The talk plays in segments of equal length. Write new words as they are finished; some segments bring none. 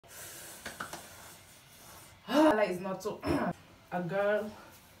Is not so. A girl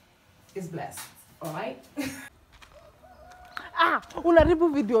is blessed. All right.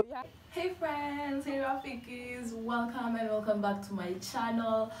 Unaribu video. Hey friends, hey Rafikis, welcome and welcome back to my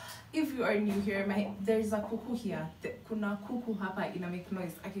channel. If you are new here, there's a cuckoo here. Kuna cuckoo hapa ina make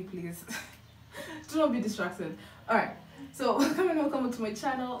noise. Okay, please do not be distracted. All right. So welcome and welcome to my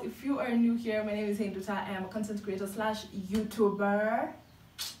channel. If you are new here, my name is Henduta. I am a content creator slash YouTuber.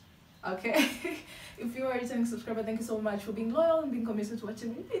 Okay. If you are a returning subscriber, thank you so much for being loyal and being committed to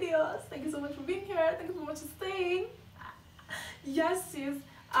watching my videos. Thank you so much for being here. Thank you so much for staying. Yes, sis.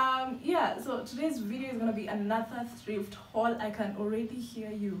 Yeah, so today's video is gonna be another thrift haul. I can already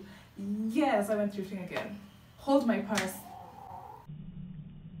hear you. Yes, I went thrifting again. Hold my purse.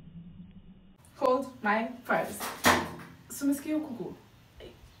 Hold my purse. So kuku.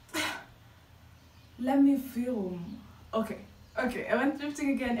 Let me film. Okay, I went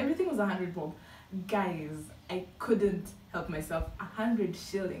thrifting again. Everything was 100 bob. Guys, I couldn't help myself. 100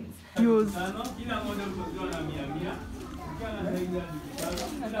 shillings. Use.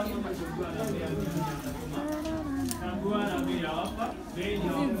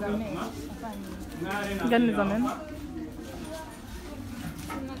 Gani zaman?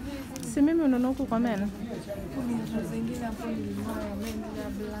 Si mimi unaona huko kwa mena? Kuna zingine hapo nilinunua ya men ya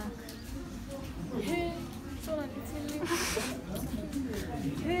black. Hey, so natili.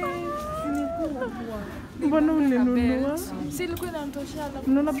 Hey, nimekuwa. Mbona ulinunua? Si ilikuwa inanitosha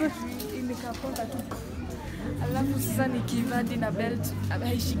alafu Unaona belt nikaponga tu. Alafu sasa nikivadi na belt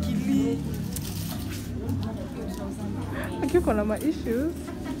haishikili. Uko na ma issues.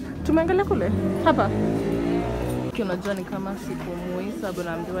 Tumeangalia kule hapa. Unajua ni kama sipumui sababu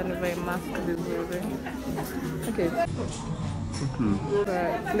naambiwa nivae mask vizuri. Okay.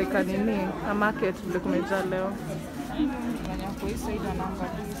 Like nini? A market vile kumejaa leo.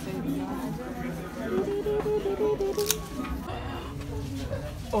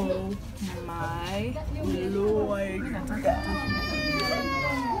 Oh my lord.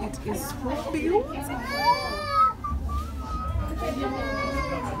 It is so beautiful.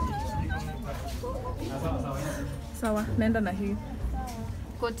 Sawa, naenda na hii.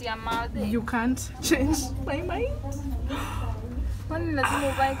 Koti ya maude. You can't change my mind. Kwani lazima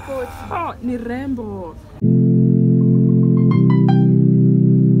uvae koti? Oh, ni rembo.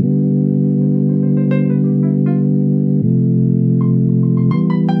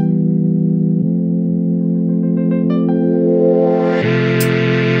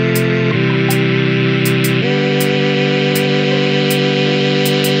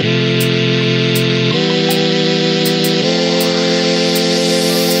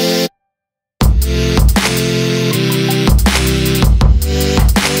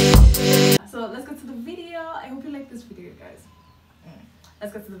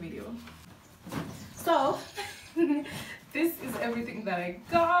 Let's get to the video. So this is everything that I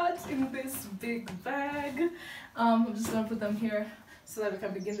got in this big bag. I'm just gonna put them here so that we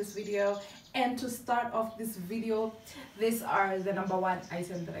can begin this video. And to start off this video, these are the #1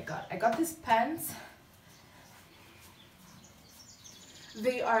 item that I got. I got these pants.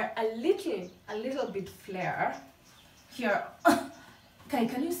 They are a little bit flare here. Okay,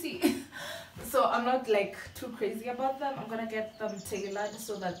 can you see? So I'm not like too crazy about them. I'm gonna get them tailored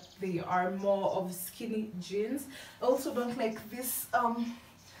so that they are more of skinny jeans. I also don't like this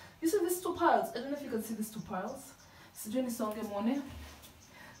you see these two pearls. I don't know if you can see these two pearls.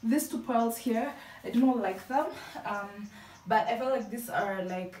 These two pearls here, I do not like them. But I feel like these are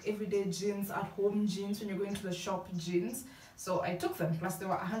like everyday jeans, at home jeans, when you're going to the shop jeans. So I took them, plus they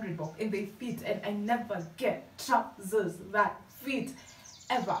were 100 bob and they fit, and I never get trousers that fit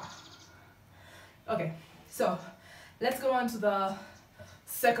ever. Okay, so let's go on to the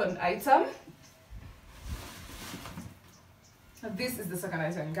second item. This is the second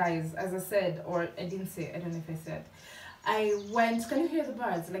item, guys. As I said, or I didn't say, I don't know if I said, I went, can you hear the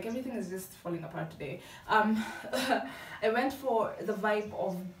birds? Like everything is just falling apart today. I went for the vibe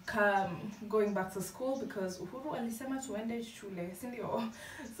of going back to school because Uhuru alisema tuende shule, sindio?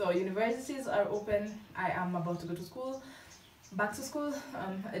 So universities are open. I am about to go to school. Back to school.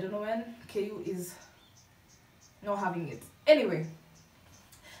 I don't know when. KU is not having it. Anyway,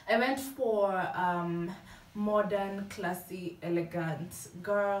 I went for modern, classy, elegant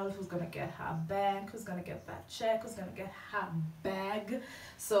girl who's gonna get her bag, who's gonna get that check, who's gonna get her bag.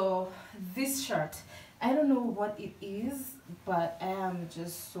 So this shirt, I don't know what it is, but I am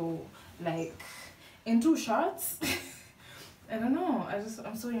just so like into shirts. I don't know,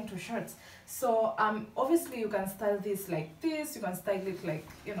 I'm so into shirts. So obviously you can style this like this, you can style it like,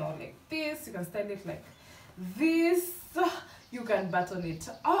 you know, like this, you can style it like this, you can button it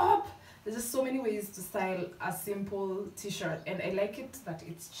up, There's just so many ways to style a simple t-shirt, and I like it that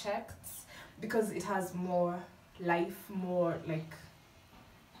it's checked because it has more life, more like,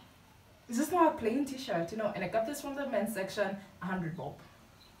 it's just not a plain t-shirt, you know. And I got this from the men's section, 100 bob.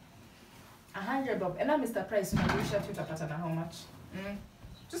 100 bob. And I'm Mr. Price, my new shirt, how much?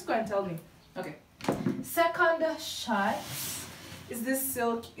 Just go and tell me. Okay. Second shirt is this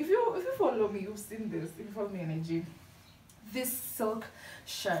silk. If you follow me, you've seen this. If you follow me on IG, this silk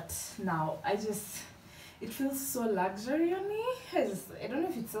shirt. Now it feels so luxury on me. I don't know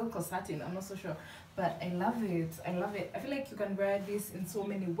if it's silk or satin, I'm not so sure, but I love it. I love it. I feel like you can wear this in so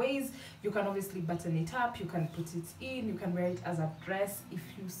many ways. You can obviously button it up, you can put it in, you can wear it as a dress if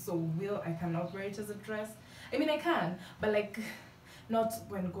you so will. I cannot wear it as a dress. I mean, I can, but like not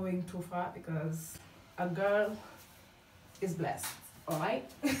when going too far, because a girl is blessed. All right.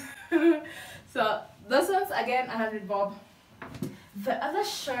 So this one's again 100 bob. The other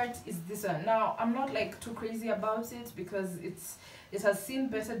shirt is this one. Now I'm not like too crazy about it because it has seen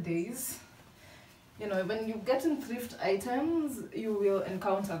better days. You know, when you get in thrift items, you will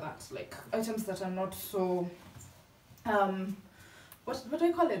encounter that, like items that are not so what do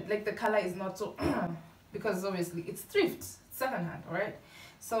I call it, like the color is not so because obviously it's thrift, secondhand, all right?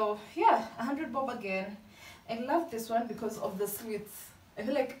 So yeah, 100 bob again. I love this one because of the slits. I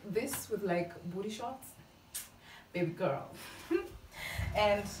feel like this with like booty shots, baby girl.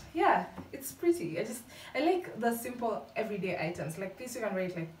 And yeah, it's pretty. I like the simple everyday items like this. You can wear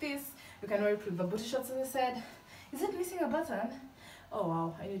it like this, you can wear it with the booty shots, as I said. Is it missing a button? Oh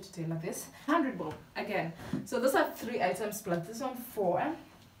wow, I need to tailor this. 100 bob again. So those are 3 items plus this one 4.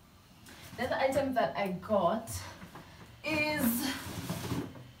 Then the item that I got is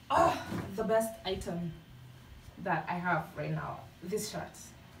the best item that I have right now. This shirt,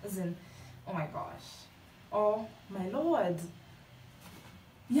 as in, oh my gosh, oh my lord,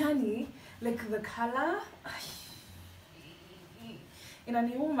 yani, like the color in a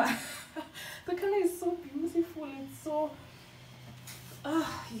Neoma. The color is so beautiful. It's so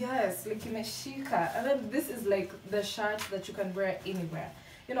yes, like in a shika. And then this is like the shirt that you can wear anywhere,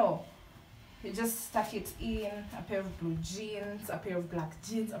 you know. You just stuck it in a pair of blue jeans, a pair of black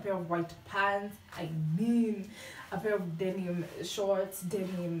jeans, a pair of white pants, I mean, a pair of denim shorts,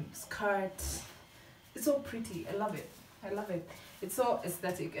 denim skirt. It's so pretty. I love it. I love it. It's so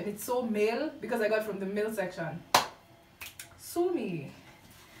aesthetic and it's so male because I got it from the male section. Sue me.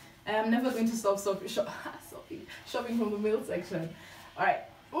 I am never going to stop shopping from the male section. Alright.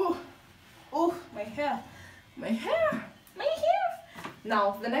 Oh, my hair. My hair. My hair.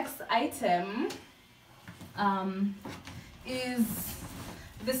 Now the next item is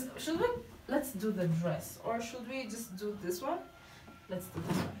this. Let's do the dress, or should we just do this one? Let's do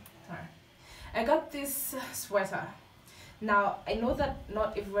this one. Alright. I got this sweater. Now I know that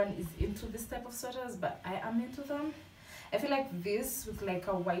not everyone is into this type of sweaters, but I am into them. I feel like this with like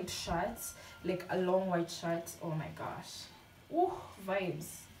a white shirt, like a long white shirt. Oh my gosh. Ooh, vibes.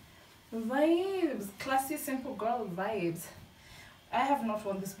 Vibes. Classy, simple girl vibes. I have not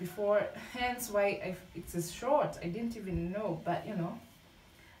worn this before, hence why it is short. I didn't even know, but you know,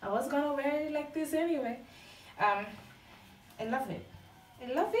 I was gonna wear it like this anyway. I love it.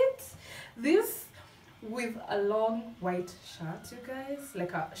 I love it. This with a long white shirt, you guys,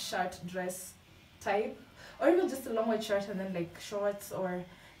 like a shirt dress type, or even just a long white shirt and then like shorts or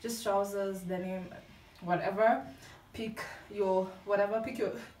just trousers, denim, whatever. Pick your whatever.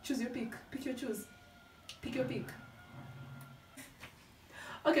 Choose your pick. Pick your choose. Pick your pick.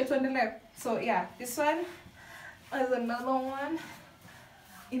 Okay, to the left. So yeah, this one is another one.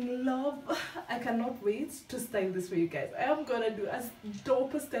 In love. I cannot wait to style this for you guys. I am gonna do a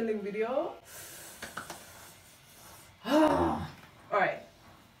dope styling video. Alright.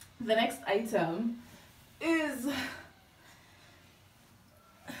 The next item is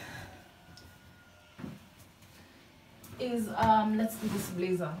let's do this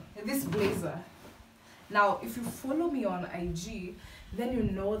blazer. This blazer. Now if you follow me on IG, then you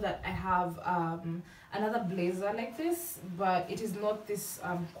know that I have another blazer like this, but it is not this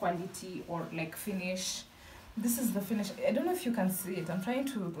quality or like finish. This is the finish. I don't know if you can see it. I'm trying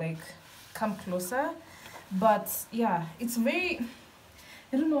to like come closer, but yeah, it's very,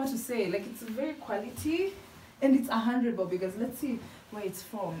 I don't know what to say, like it's very quality, and it's 100 bob because let's see where it's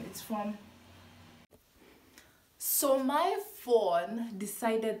from. It's from, so my phone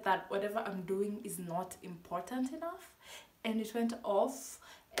decided that whatever I'm doing is not important enough, and it went off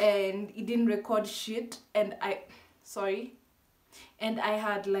and it didn't record shit, and I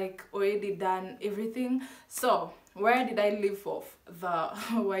had like already done everything. So where did I leave off? The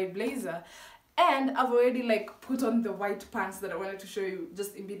white blazer. And I've already like put on the white pants that I wanted to show you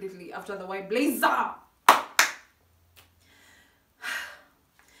just immediately after the white blazer.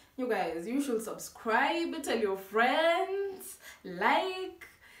 You guys, you should subscribe, tell your friends, like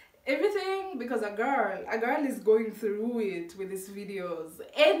everything, because a girl is going through it with these videos.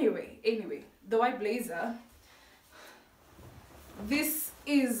 Anyway, the white blazer, this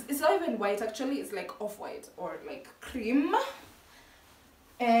is, it's not even white actually, it's like off-white or like cream.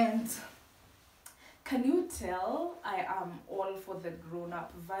 And can you tell I am all for the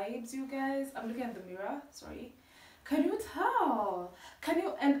grown-up vibes, you guys? I'm looking at the mirror, sorry. Can you tell? Can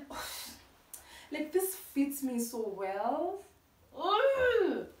you? And like this fits me so well.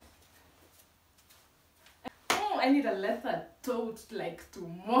 Ooh. Oh, I need a leather tote like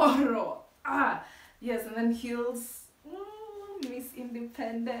tomorrow. Ah, yes, and then heels. Ooh, Miss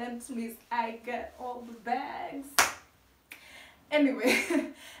Independent, Miss I get all the bags.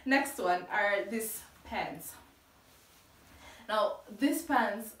 Anyway, next one are these pants. Now, these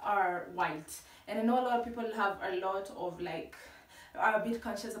pants are white. And I know a lot of people have a lot of like, are a bit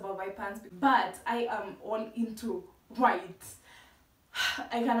conscious about white pants, but I am all into white.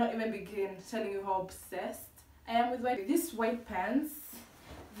 I cannot even begin telling you how obsessed I am with white. These white pants,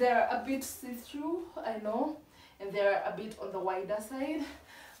 they're a bit see-through, I know, and they're a bit on the wider side,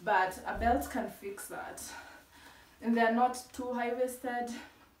 but a belt can fix that. And they're not too high-waisted.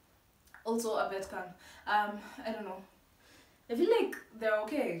 Also, a belt can, I don't know. I feel like they're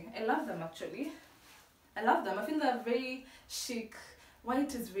okay. I love them actually. I love them. I feel they're very chic.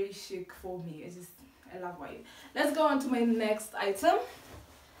 White is very chic for me. I love white. Let's go on to my next item,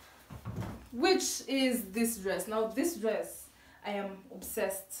 which is this dress. Now this dress I am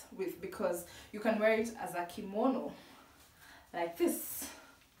obsessed with because you can wear it as a kimono like this.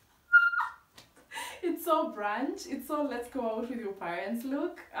 It's so brunch. It's so let's go out with your parents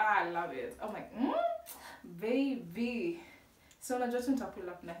look. Ah, I love it. I'm like, baby. So I just want to pull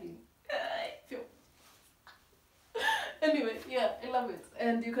up na hii. Anyway, yeah, I love it.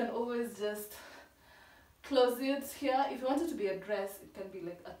 And you can always just close it here. If you want it to be a dress, it can be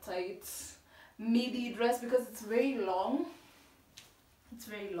like a tight midi dress because it's very long. It's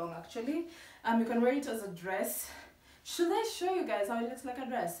very long actually. You can wear it as a dress. Should I show you guys how it looks like a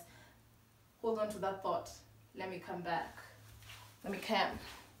dress? Hold on to that thought. Let me come back. Let me come.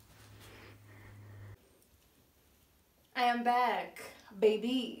 I am back,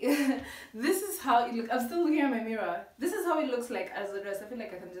 baby. This is how it looks. I'm still looking at my mirror. This is how it looks like as a dress. I feel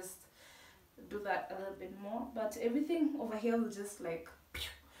like I can just do that a little bit more, but everything over here will just like pew.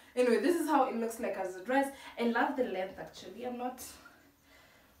 Anyway, this is how it looks like as a dress. I love the length actually.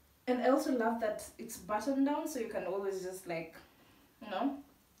 And I also love that it's buttoned down, so you can always just like, you know.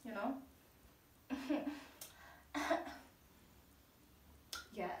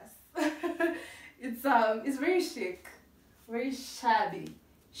 Yes. It's very chic. Very shabby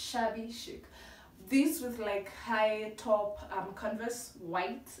chic. This with like high top Converse,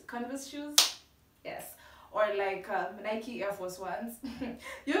 white Converse shoes, yes, or like Nike Air Force Ones.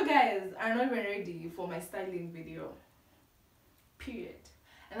 You guys are not even ready for my styling video, period.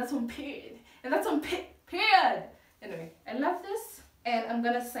 And that's on period, and that's on period. Anyway, I love this, and I'm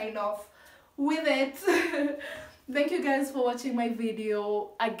gonna sign off with it. Thank you guys for watching my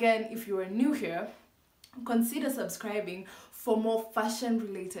video. Again, if you are new here, consider subscribing for more fashion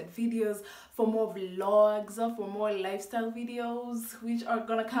related videos, for more vlogs, or for more lifestyle videos, which are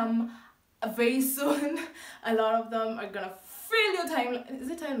gonna come very soon. A lot of them are gonna fill your timeline. Is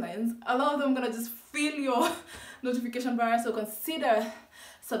it timelines? A lot of them are gonna just fill your notification bar, so consider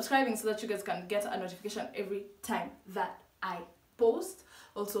subscribing so that you guys can get a notification every time that I post.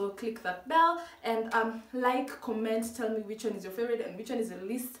 Also click that bell and like, comment, tell me which one is your favorite and which one is your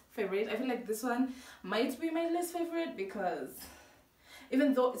least favorite. I feel like this one might be my least favorite because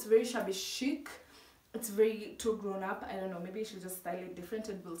even though it's very shabby chic, it's very too grown up. I don't know, maybe you should just style it different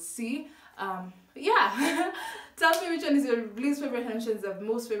and we'll see. Yeah. Tell me which one is your least favorite and which one is your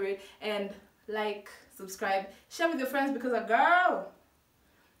most favorite, and like, subscribe, share with your friends, because a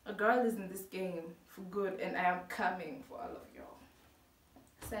girl is in this game for good and I am coming for all of y'all.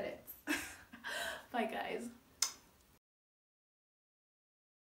 Said it. Bye guys.